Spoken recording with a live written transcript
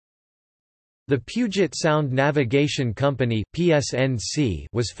The Puget Sound Navigation Company (PSNC)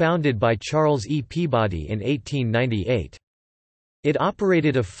 was founded by Charles E. Peabody in 1898. It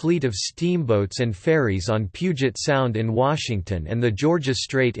operated a fleet of steamboats and ferries on Puget Sound in Washington and the Georgia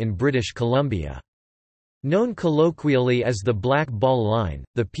Strait in British Columbia. Known colloquially as the Black Ball Line,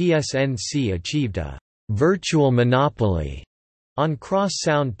 the PSNC achieved a «virtual monopoly» on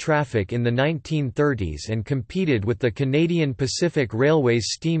cross-sound traffic in the 1930s and competed with the Canadian Pacific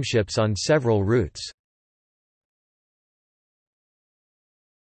Railway's steamships on several routes.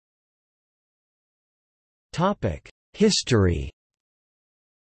 History.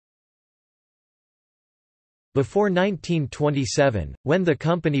 Before 1927, when the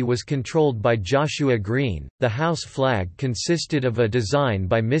company was controlled by Joshua Green, the house flag consisted of a design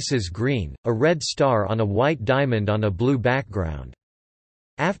by Mrs. Green, a red star on a white diamond on a blue background.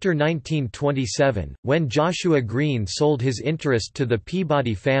 After 1927, when Joshua Green sold his interest to the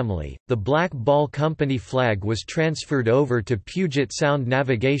Peabody family, the Black Ball Company flag was transferred over to Puget Sound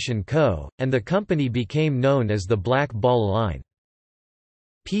Navigation Co., and the company became known as the Black Ball Line.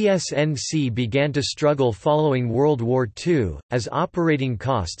 PSNC began to struggle following World War II, as operating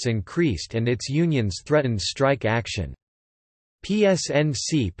costs increased and its unions threatened strike action.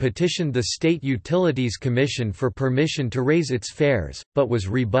 PSNC petitioned the State Utilities Commission for permission to raise its fares, but was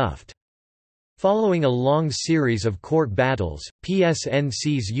rebuffed. Following a long series of court battles,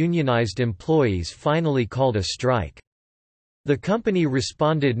 PSNC's unionized employees finally called a strike. The company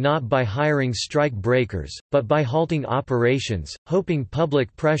responded not by hiring strike breakers, but by halting operations, hoping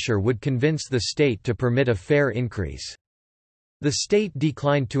public pressure would convince the state to permit a fare increase. The state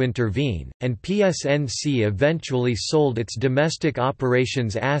declined to intervene, and PSNC eventually sold its domestic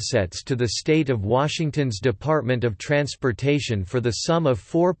operations assets to the state of Washington's Department of Transportation for the sum of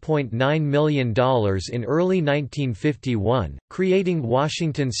 $4.9 million in early 1951, creating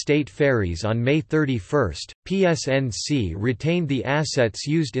Washington State Ferries on May 31. PSNC retained the assets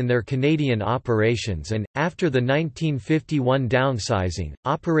used in their Canadian operations and, after the 1951 downsizing,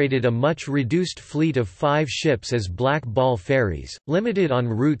 operated a much reduced fleet of 5 ships as Black Ball ferries, limited on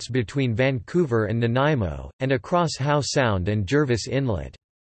routes between Vancouver and Nanaimo, and across Howe Sound and Jervis Inlet.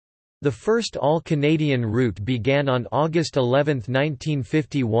 The first all-Canadian route began on August 11,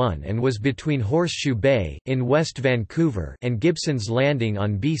 1951 and was between Horseshoe Bay in West Vancouver and Gibson's Landing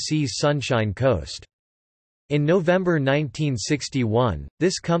on BC's Sunshine Coast. In November 1961,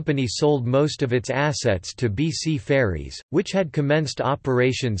 this company sold most of its assets to BC Ferries, which had commenced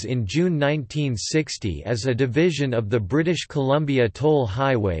operations in June 1960 as a division of the British Columbia Toll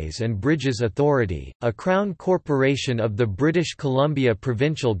Highways and Bridges Authority, a Crown corporation of the British Columbia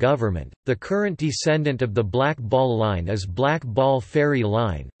provincial government. The current descendant of the Black Ball Line is Black Ball Ferry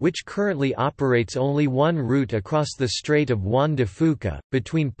Line, which currently operates only one route across the Strait of Juan de Fuca,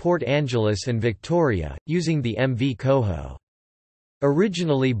 between Port Angeles and Victoria, using the MV Coho.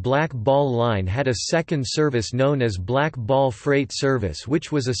 Originally, Black Ball Line had a second service known as Black Ball Freight Service,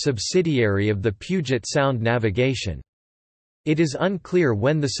 which was a subsidiary of the Puget Sound Navigation. It is unclear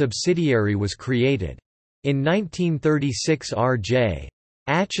when the subsidiary was created. In 1936 R.J.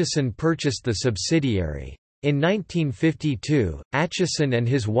 Atchison purchased the subsidiary. In 1952, Atchison and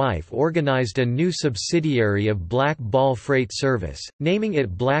his wife organized a new subsidiary of Black Ball Freight Service, naming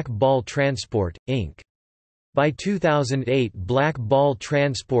it Black Ball Transport, Inc. By 2008, Black Ball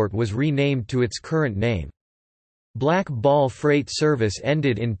Transport was renamed to its current name. Black Ball Freight Service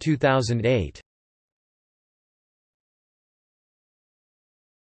ended in 2008.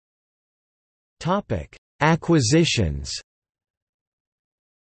 Topic: Acquisitions.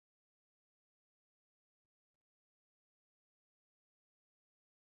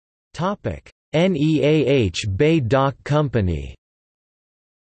 Topic: Neah Bay Dock Company.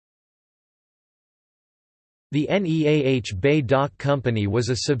 The Neah Bay Dock Company was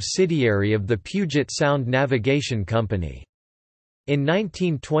a subsidiary of the Puget Sound Navigation Company. In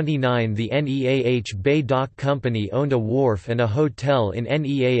 1929 the Neah Bay Dock Company owned a wharf and a hotel in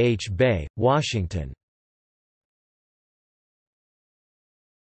Neah Bay, Washington.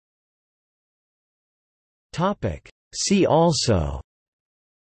 See also: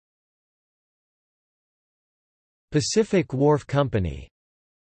 Pacific Wharf Company.